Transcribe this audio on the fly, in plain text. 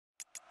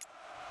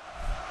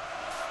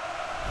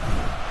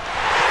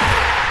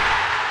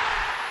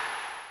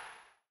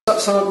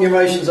sum up your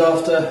emotions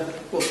after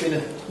what's been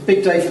a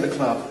big day for the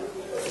club?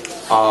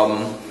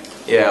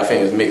 Yeah, I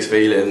think it was mixed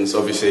feelings.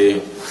 Obviously,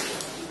 it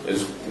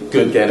was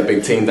good getting a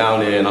big team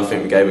down here, and I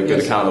think we gave a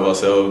good account of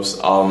ourselves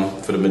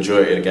for the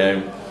majority of the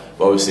game.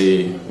 But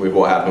obviously, with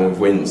what happened with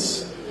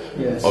Wince,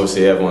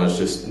 obviously everyone's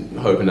just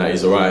hoping that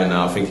he's alright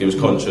now. I think he was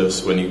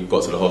conscious when he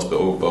got to the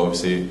hospital, but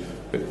obviously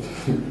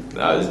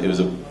it was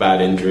a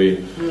bad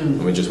injury,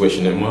 and we're just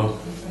wishing him well.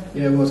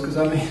 Yeah, it was, because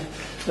I mean,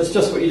 that's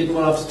just what you didn't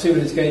want after 2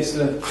 minutes against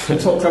the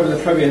top club in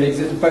the Premier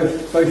League.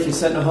 Both your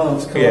centre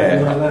halves come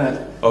like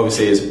that.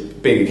 Obviously, it's a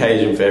big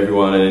occasion for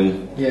everyone,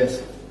 and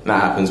that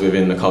happens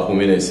within a couple of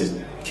minutes.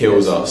 It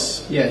kills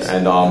us. Yes.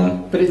 And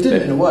but it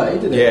didn't in a way,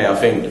 did it? Yeah, I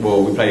think.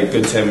 Well, we played a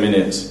good 10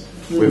 minutes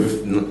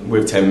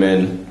with 10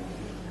 men,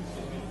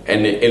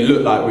 and it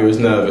looked like we was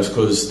nervous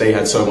because they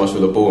had so much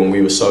with the ball and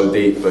we were so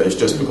deep. But it's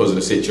just because of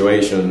the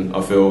situation,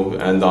 I feel,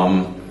 and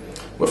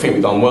I think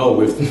we've done well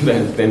with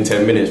them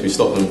 10 minutes. We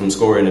stopped them from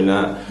scoring in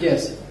that.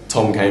 Yes.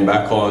 Tom came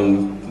back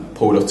on,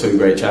 pulled off 2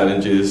 great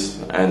challenges,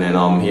 and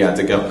then he had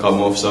to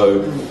come off.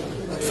 So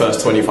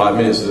first 25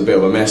 minutes was a bit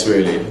of a mess,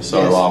 really.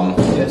 So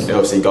they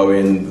obviously go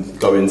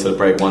into the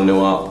break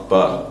 1-0 up,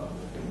 but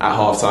at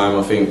half time,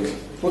 I think.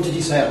 What did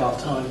you say at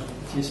half time?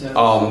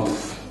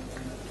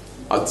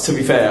 To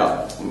be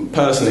fair,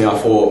 personally, I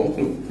thought,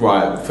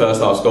 right,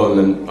 first half's gone,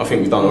 and I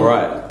think we've done all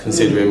right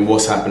considering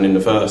what's happened in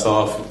the first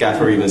half.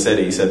 Gaffer even said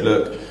it. He said,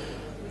 look,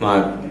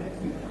 like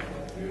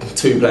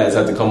 2 players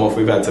had to come off.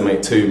 We've had to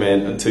make 2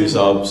 men and 2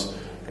 subs.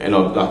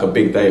 Like a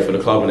big day for the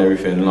club and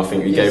everything, and I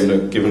think we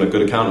given a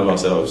good account of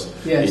ourselves.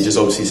 He just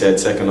obviously said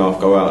second half,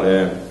 go out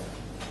there,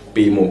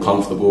 be more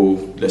comfortable,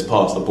 let's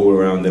pass the ball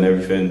around and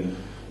everything,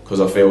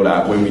 because I feel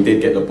that when we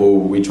did get the ball,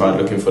 we tried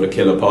looking for the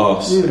killer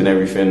pass and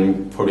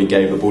everything, probably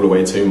gave the ball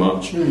away too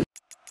much.